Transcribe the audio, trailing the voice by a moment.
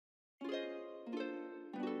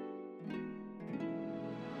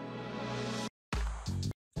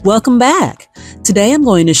Welcome back! Today I'm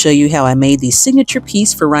going to show you how I made the signature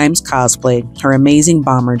piece for Ryme's cosplay, her amazing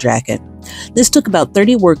bomber jacket. This took about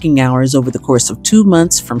 30 working hours over the course of 2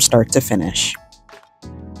 months from start to finish.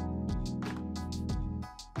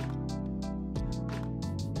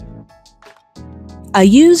 I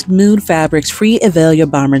used Mood Fabric's free Avelia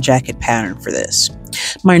bomber jacket pattern for this.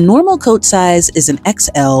 My normal coat size is an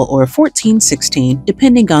XL or 14-16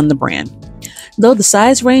 depending on the brand. Though the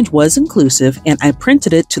size range was inclusive and I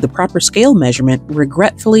printed it to the proper scale measurement,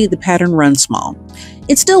 regretfully the pattern runs small.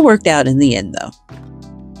 It still worked out in the end though.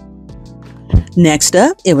 Next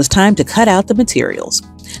up, it was time to cut out the materials.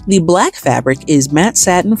 The black fabric is matte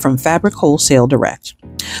satin from Fabric Wholesale Direct.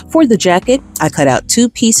 For the jacket, I cut out 2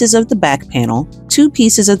 pieces of the back panel, 2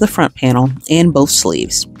 pieces of the front panel, and both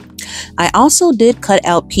sleeves. I also did cut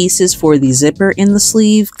out pieces for the zipper in the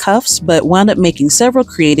sleeve cuffs, but wound up making several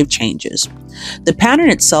creative changes. The pattern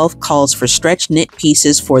itself calls for stretch knit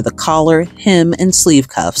pieces for the collar, hem, and sleeve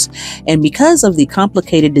cuffs, and because of the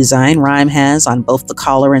complicated design Ryme has on both the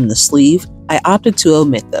collar and the sleeve, I opted to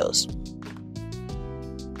omit those.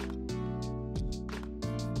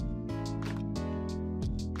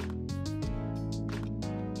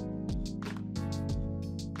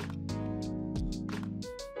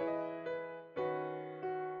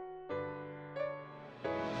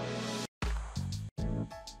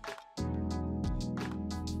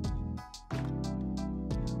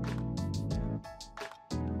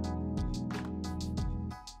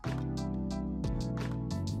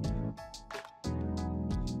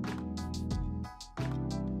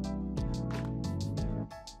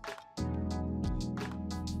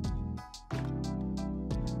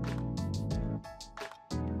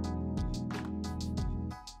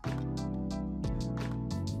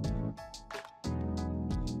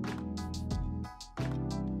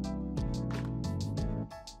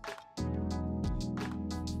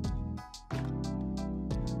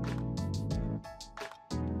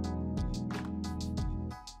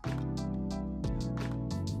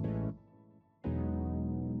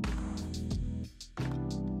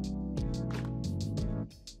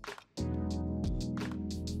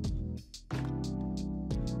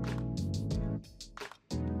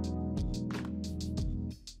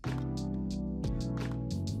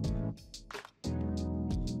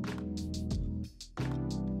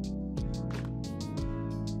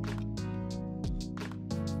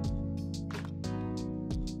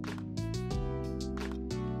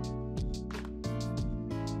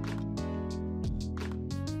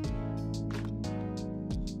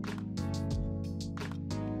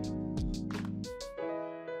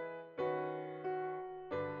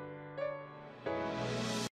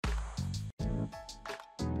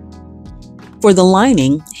 For the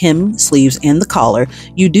lining, hem, sleeves, and the collar,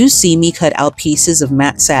 you do see me cut out pieces of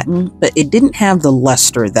matte satin, but it didn't have the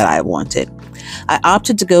luster that I wanted. I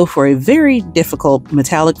opted to go for a very difficult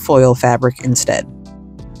metallic foil fabric instead.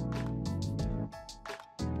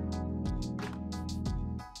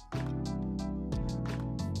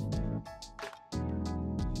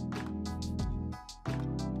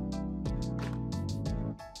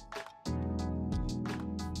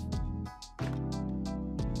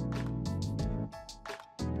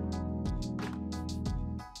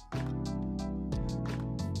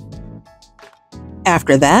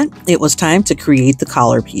 After that, it was time to create the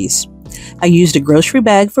collar piece. I used a grocery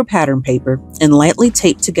bag for pattern paper and lightly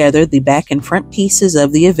taped together the back and front pieces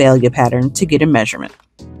of the Avelia pattern to get a measurement.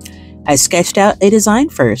 I sketched out a design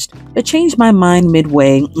first, but changed my mind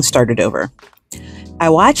midway and started over. I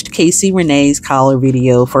watched Casey Renee's collar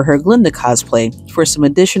video for her Glinda cosplay for some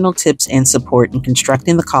additional tips and support in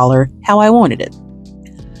constructing the collar how I wanted it.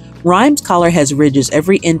 Ryme's collar has ridges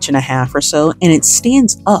every 1.5 inches or so, and it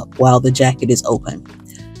stands up while the jacket is open.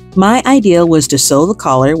 My idea was to sew the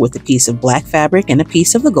collar with a piece of black fabric and a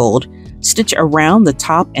piece of the gold, stitch around the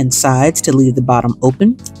top and sides to leave the bottom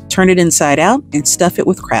open, turn it inside out, and stuff it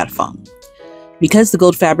with craft foam. Because the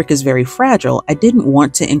gold fabric is very fragile, I didn't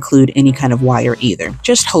want to include any kind of wire either,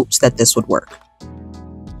 just hopes that this would work.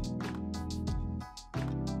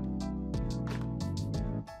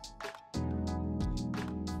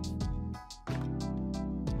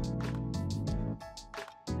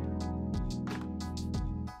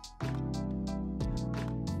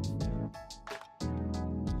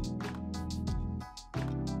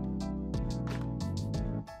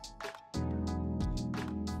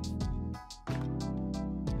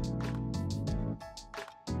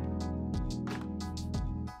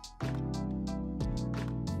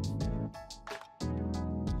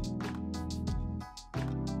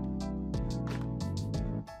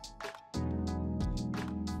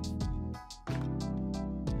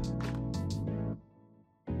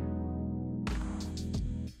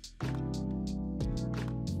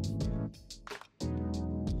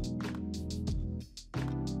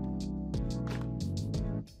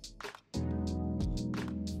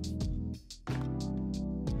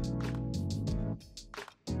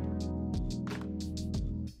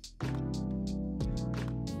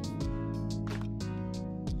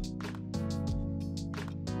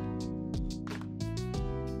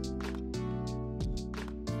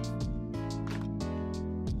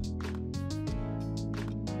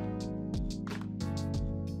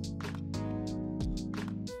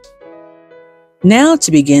 Now to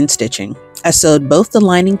begin stitching. I sewed both the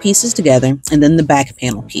lining pieces together and then the back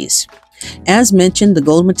panel piece. As mentioned, the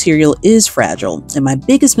gold material is fragile, and my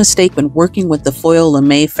biggest mistake when working with the foil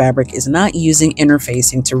lame fabric is not using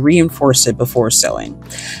interfacing to reinforce it before sewing.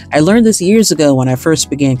 I learned this years ago when I first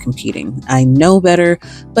began competing. I know better,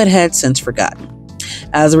 but had since forgotten.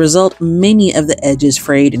 As a result, many of the edges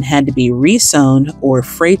frayed and had to be re-sewn or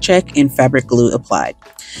fray check and fabric glue applied.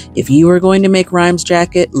 If you are going to make Ryme's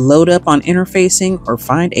jacket, load up on interfacing or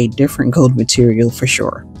find a different gold material for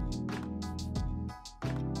sure.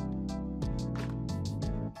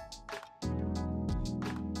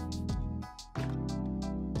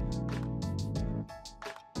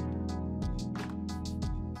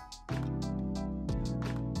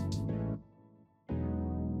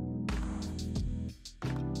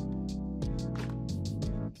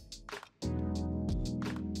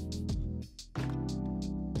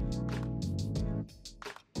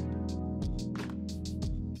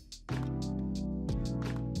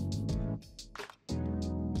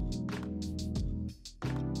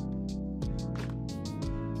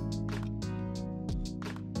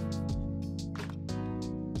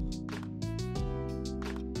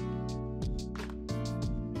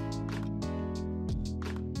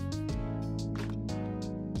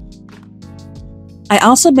 I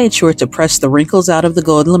also made sure to press the wrinkles out of the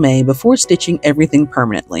gold lame before stitching everything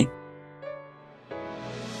permanently.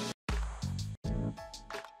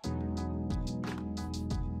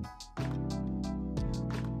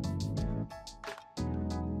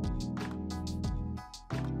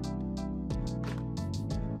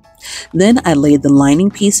 Then I laid the lining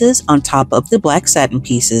pieces on top of the black satin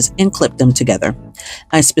pieces and clipped them together.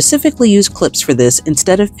 I specifically used clips for this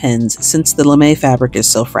instead of pins since the lame fabric is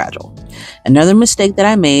so fragile. Another mistake that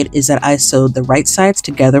I made is that I sewed the right sides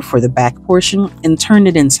together for the back portion and turned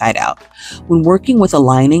it inside out. When working with a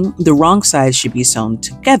lining, the wrong sides should be sewn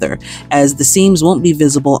together, as the seams won't be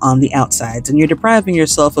visible on the outsides and you're depriving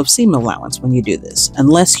yourself of seam allowance when you do this,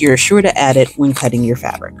 unless you're sure to add it when cutting your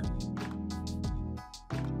fabric.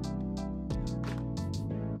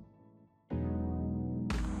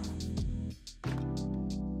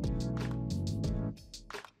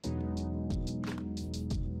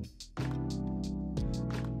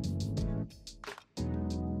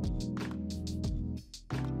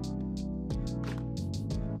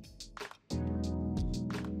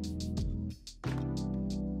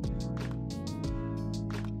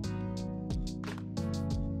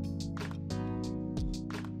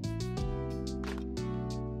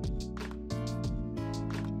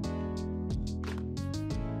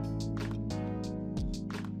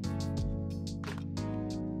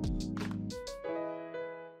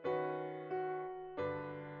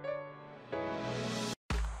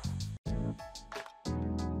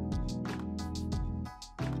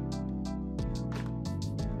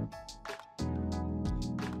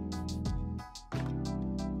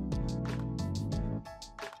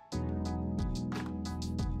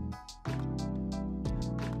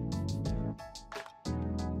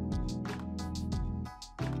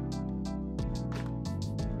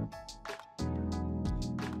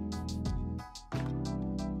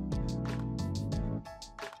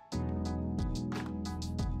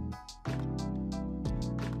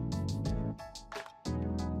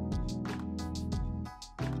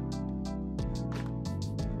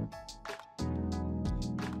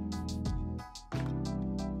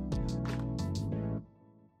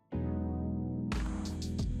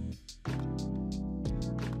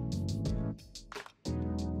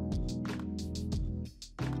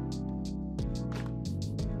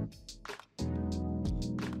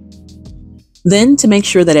 Then, to make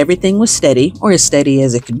sure that everything was steady, or as steady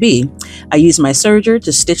as it could be, I used my serger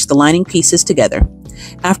to stitch the lining pieces together.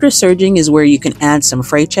 After serging is where you can add some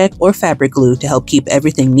fray check or fabric glue to help keep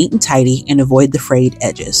everything neat and tidy and avoid the frayed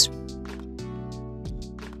edges.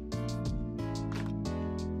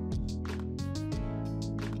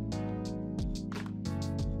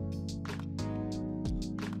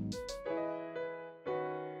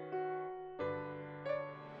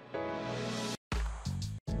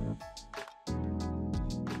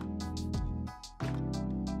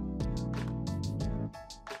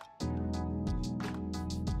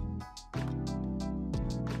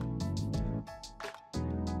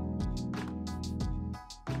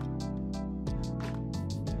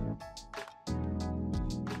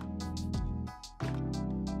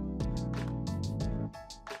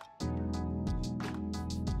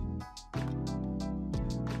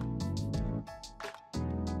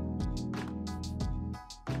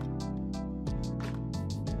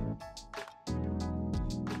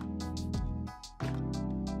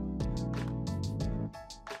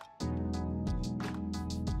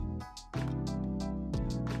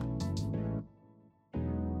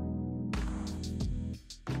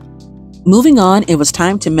 Moving on, it was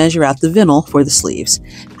time to measure out the vinyl for the sleeves.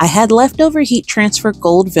 I had leftover heat transfer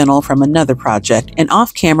gold vinyl from another project, and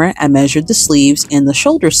off camera I measured the sleeves and the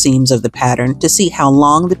shoulder seams of the pattern to see how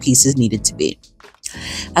long the pieces needed to be.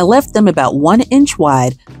 I left them about 1 inch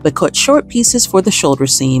wide, but cut short pieces for the shoulder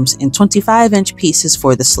seams and 25-inch pieces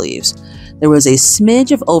for the sleeves. There was a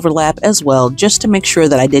smidge of overlap as well, just to make sure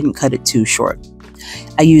that I didn't cut it too short.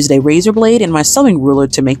 I used a razor blade and my sewing ruler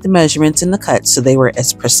to make the measurements and the cuts so they were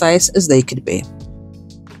as precise as they could be.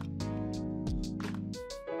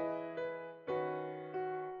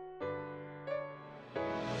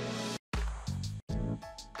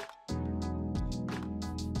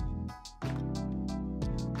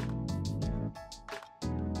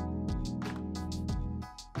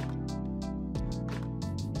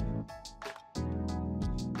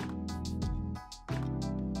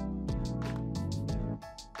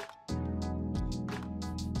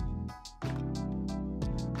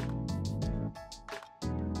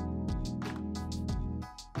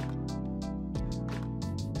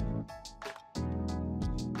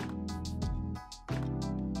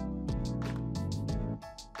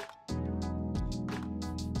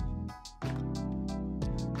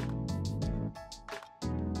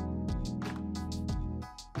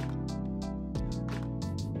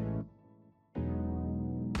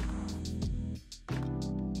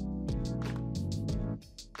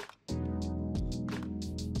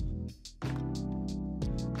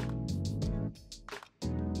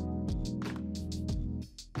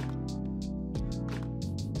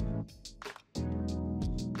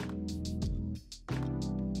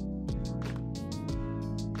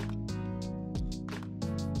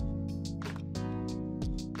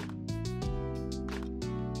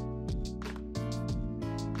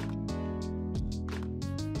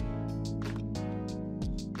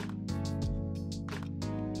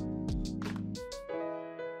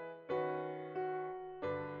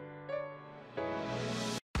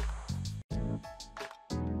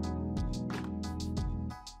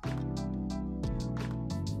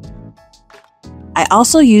 I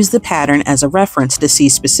also used the pattern as a reference to see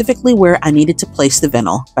specifically where I needed to place the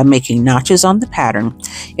vinyl by making notches on the pattern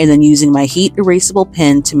and then using my heat erasable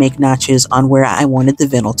pen to make notches on where I wanted the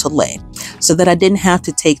vinyl to lay so that I didn't have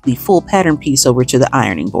to take the full pattern piece over to the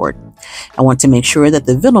ironing board. I want to make sure that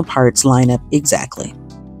the vinyl parts line up exactly.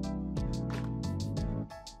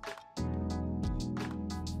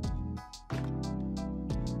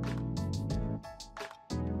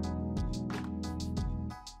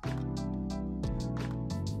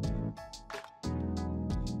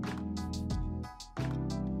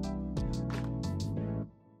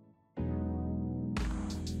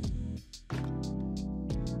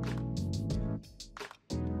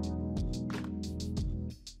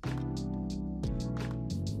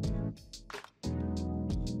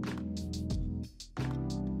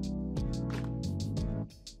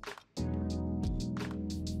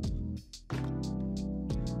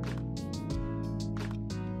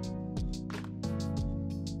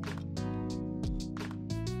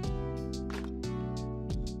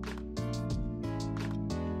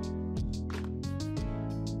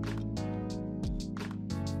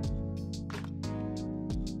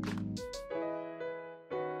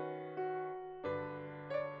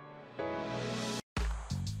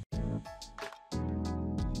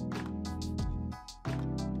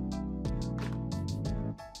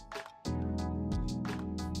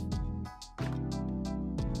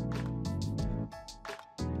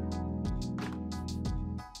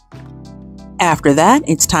 After that,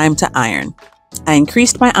 it's time to iron. I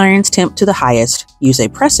increased my iron's temp to the highest, used a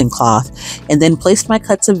pressing cloth, and then placed my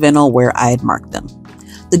cuts of vinyl where I had marked them.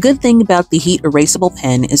 The good thing about the heat erasable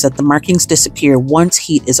pen is that the markings disappear once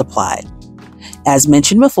heat is applied. As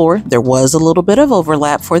mentioned before, there was a little bit of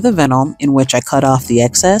overlap for the vinyl, in which I cut off the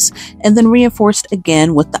excess and then reinforced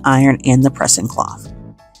again with the iron and the pressing cloth.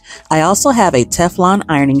 I also have a Teflon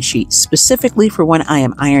ironing sheet specifically for when I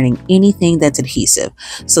am ironing anything that's adhesive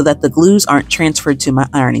so that the glues aren't transferred to my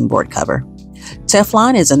ironing board cover.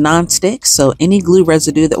 Teflon is a non-stick, so any glue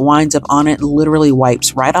residue that winds up on it literally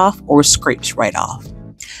wipes right off or scrapes right off.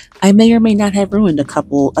 I may or may not have ruined a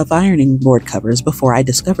couple of ironing board covers before I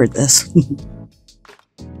discovered this.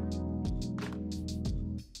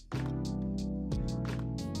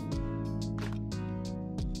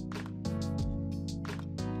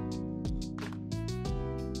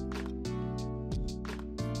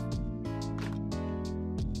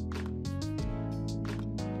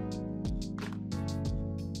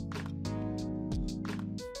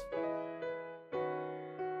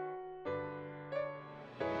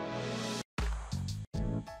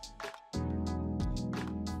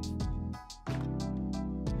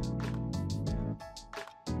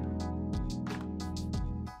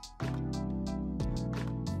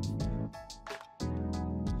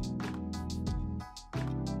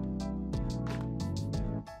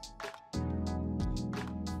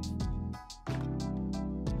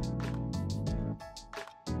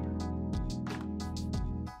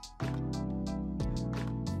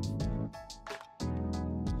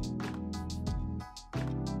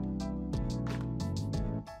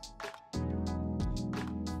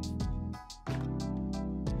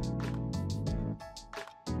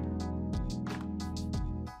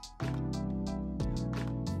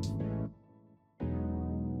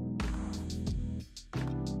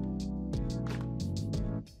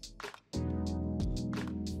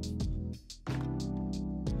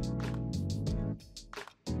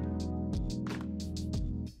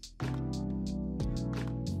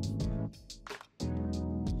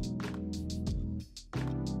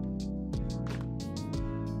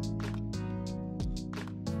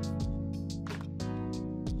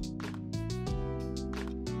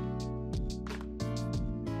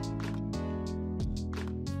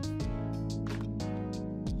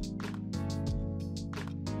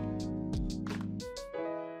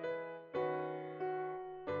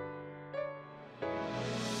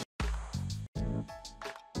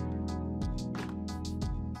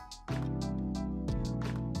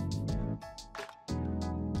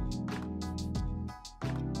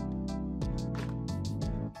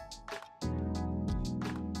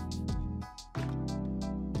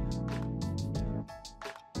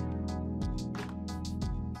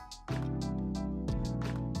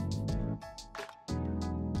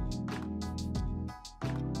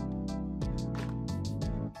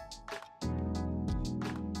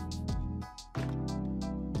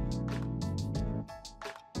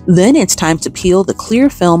 Then it's time to peel the clear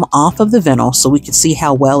film off of the vinyl so we can see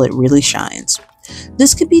how well it really shines.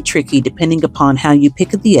 This can be tricky depending upon how you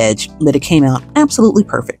pick at the edge, but it came out absolutely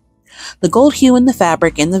perfect. The gold hue in the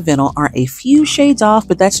fabric and the vinyl are a few shades off,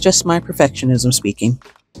 but that's just my perfectionism speaking.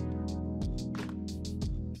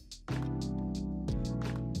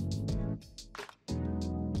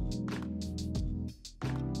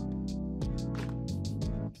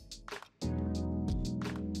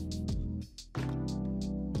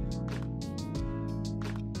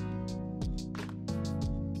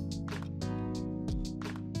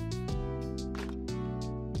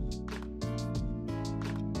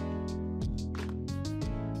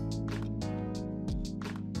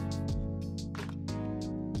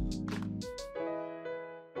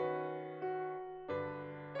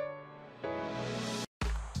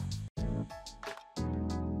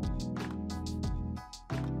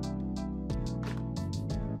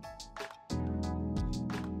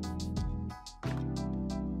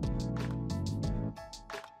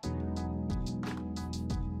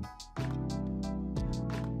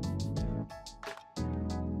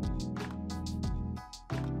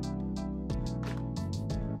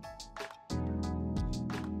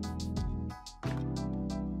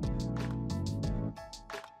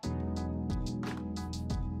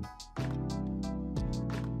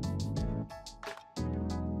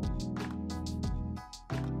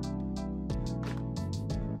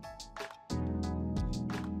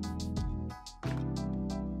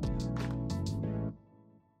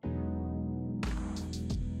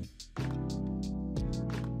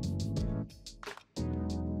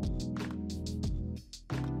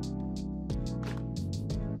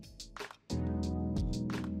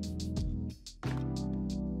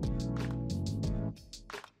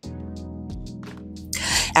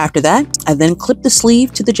 After that, I then clip the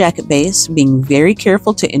sleeve to the jacket base, being very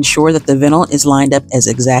careful to ensure that the vinyl is lined up as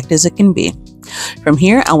exact as it can be. From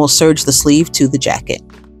here, I will serge the sleeve to the jacket.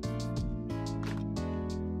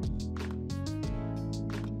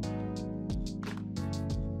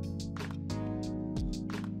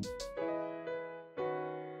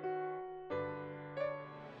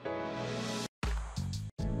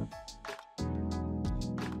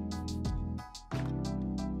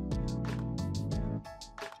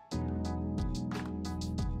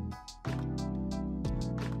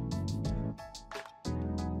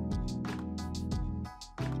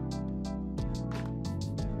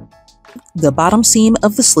 The bottom seam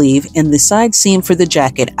of the sleeve and the side seam for the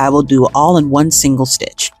jacket I will do all in one single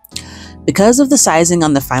stitch. Because of the sizing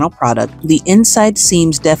on the final product, the inside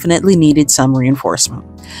seams definitely needed some reinforcement.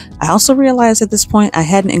 I also realized at this point I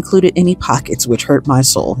hadn't included any pockets, which hurt my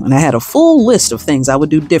soul, and I had a full list of things I would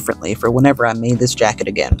do differently for whenever I made this jacket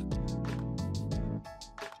again.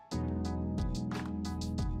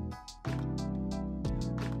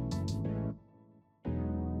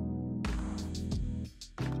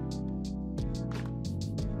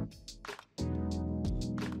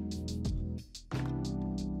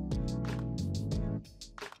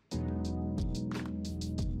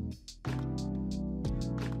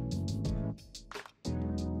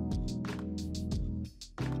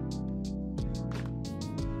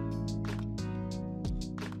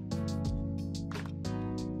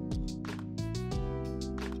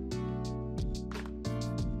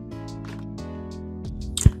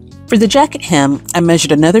 For the jacket hem, I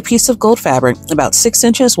measured another piece of gold fabric about 6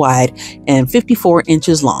 inches wide and 54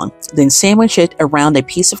 inches long, then sandwiched it around a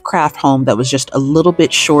piece of craft foam that was just a little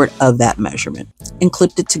bit short of that measurement, and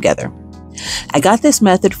clipped it together. I got this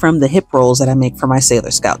method from the hip rolls that I make for my Sailor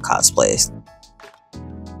Scout cosplays.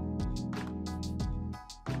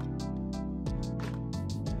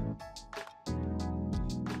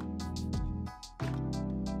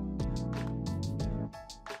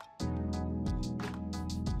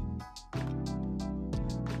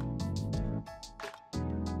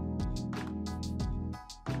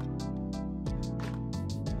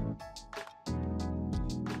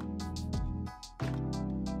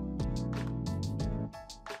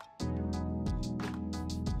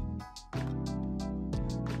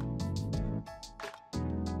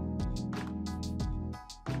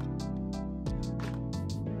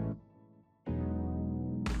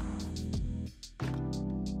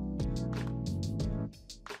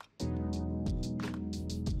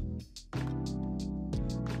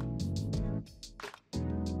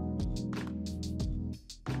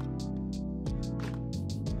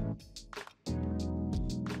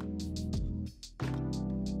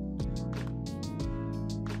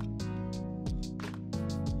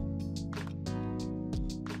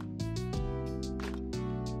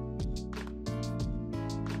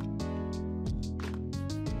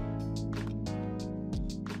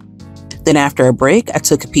 Then after a break, I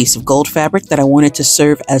took a piece of gold fabric that I wanted to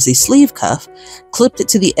serve as the sleeve cuff, clipped it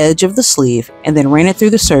to the edge of the sleeve, and then ran it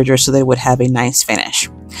through the serger so that it would have a nice finish.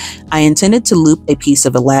 I intended to loop a piece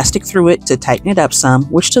of elastic through it to tighten it up some,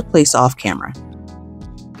 which took place off camera.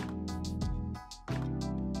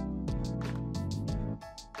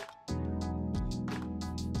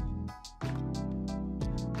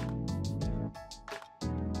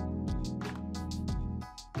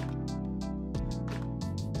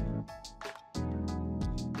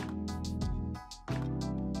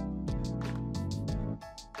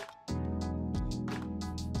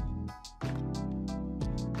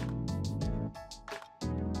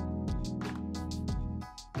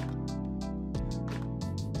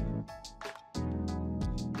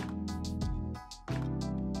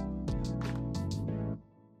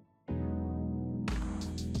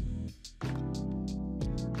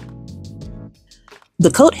 The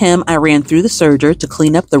coat hem I ran through the serger to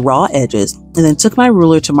clean up the raw edges, and then took my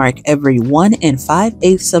ruler to mark every 1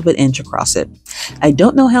 5/8 of an inch across it. I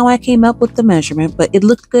don't know how I came up with the measurement, but it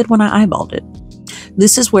looked good when I eyeballed it.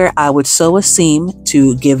 This is where I would sew a seam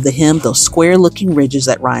to give the hem those square looking ridges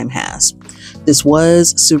that Ryme has. This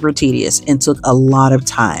was super tedious and took a lot of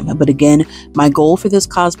time, but again, my goal for this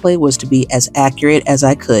cosplay was to be as accurate as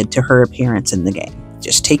I could to her appearance in the game.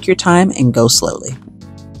 Just take your time and go slowly.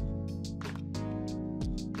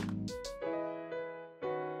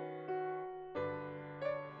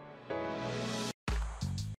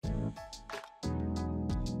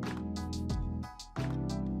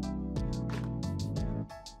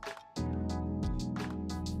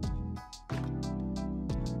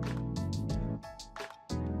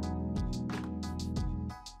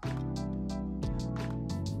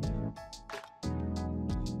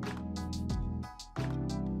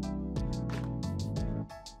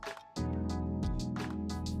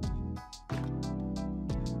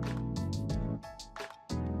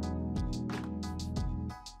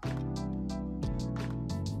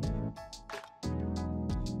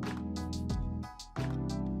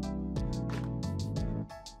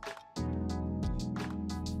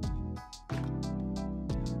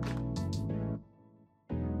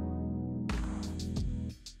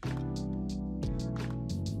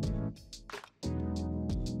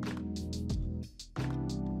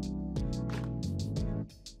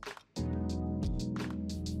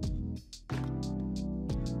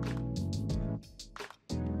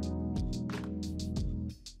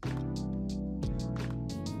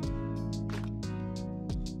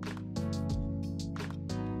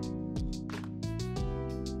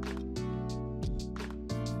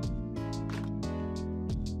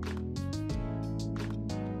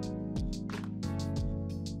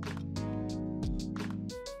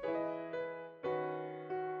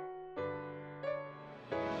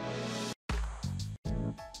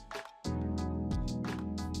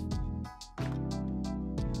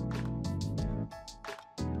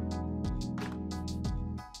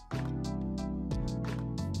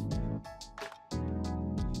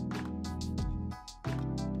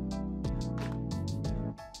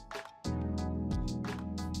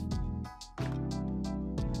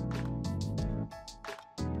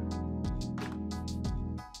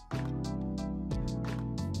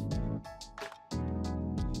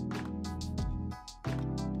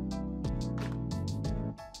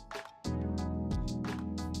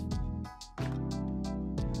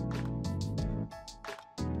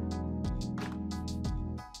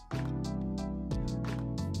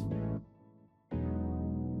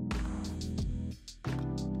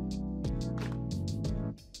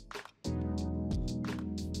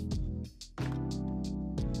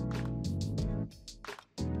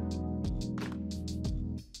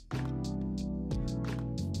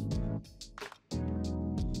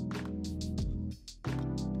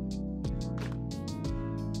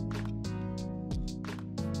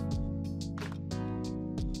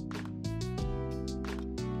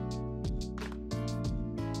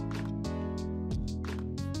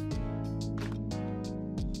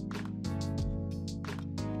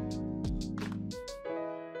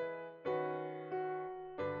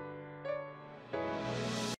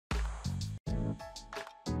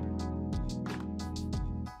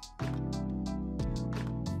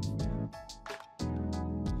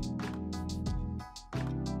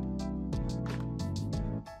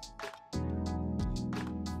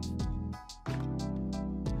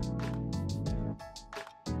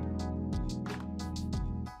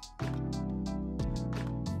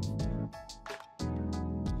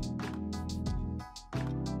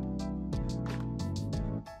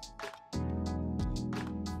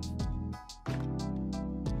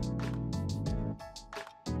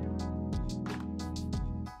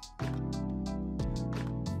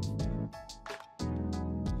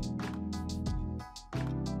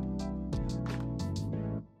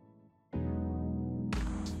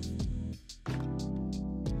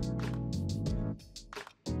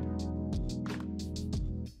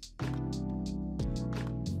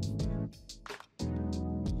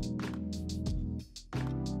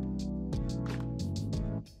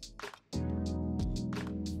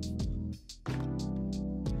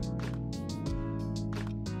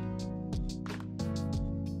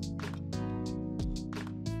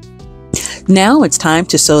 Now it's time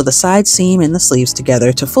to sew the side seam and the sleeves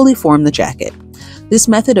together to fully form the jacket. This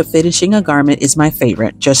method of finishing a garment is my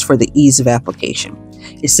favorite, just for the ease of application.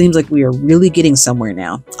 It seems like we are really getting somewhere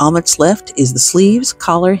now. All that's left is the sleeves,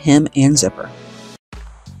 collar, hem, and zipper.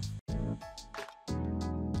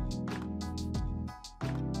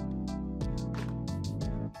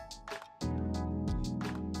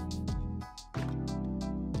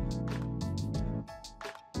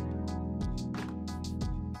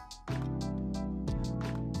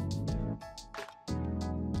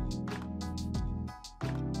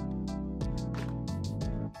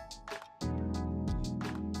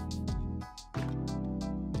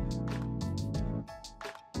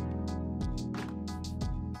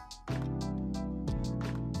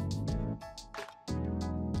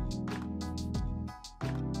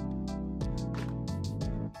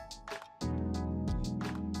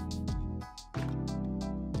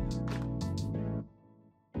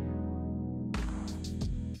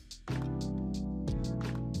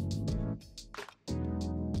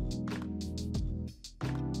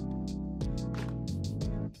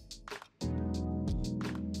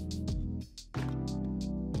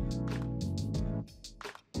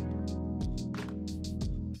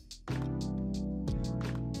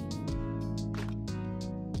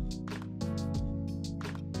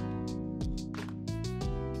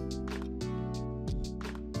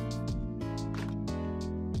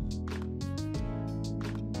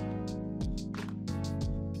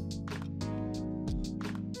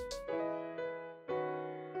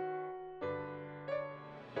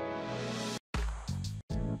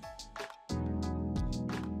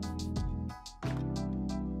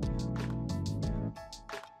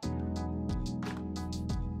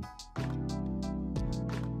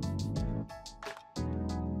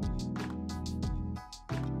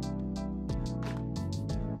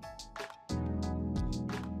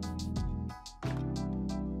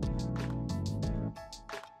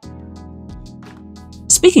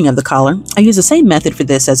 Speaking of the collar, I use the same method for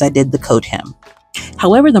this as I did the coat hem.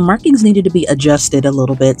 However, the markings needed to be adjusted a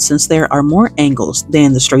little bit since there are more angles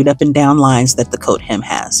than the straight up and down lines that the coat hem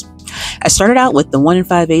has. I started out with the 1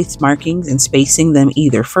 5/8 markings and spacing them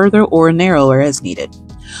either further or narrower as needed.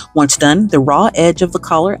 Once done, the raw edge of the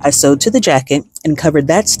collar I sewed to the jacket and covered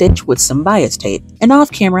that stitch with some bias tape, and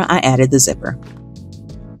off camera I added the zipper.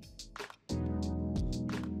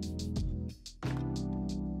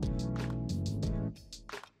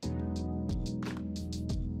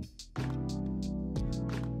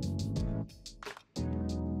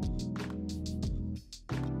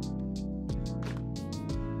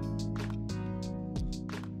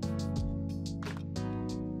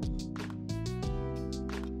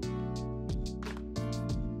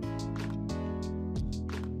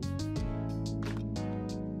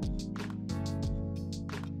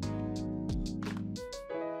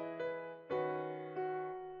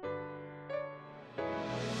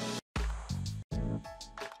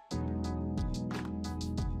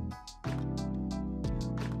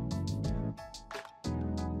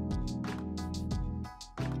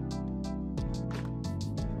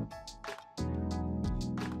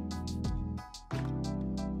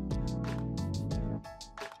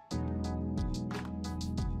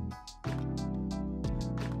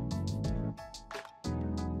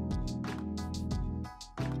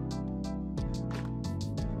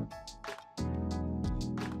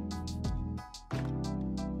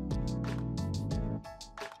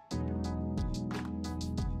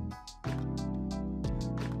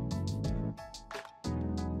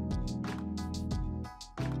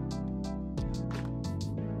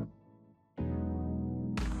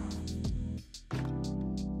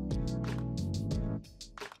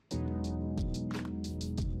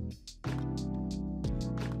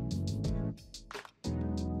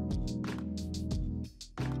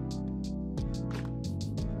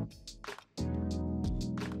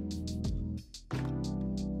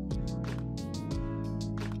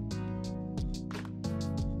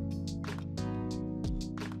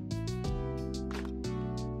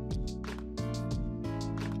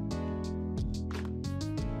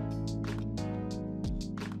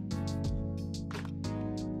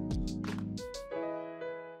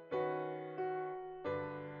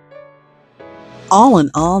 All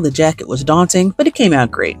in all, the jacket was daunting, but it came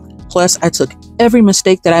out great. Plus, I took every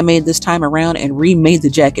mistake that I made this time around and remade the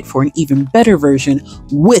jacket for an even better version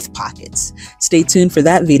with pockets. Stay tuned for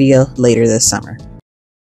that video later this summer.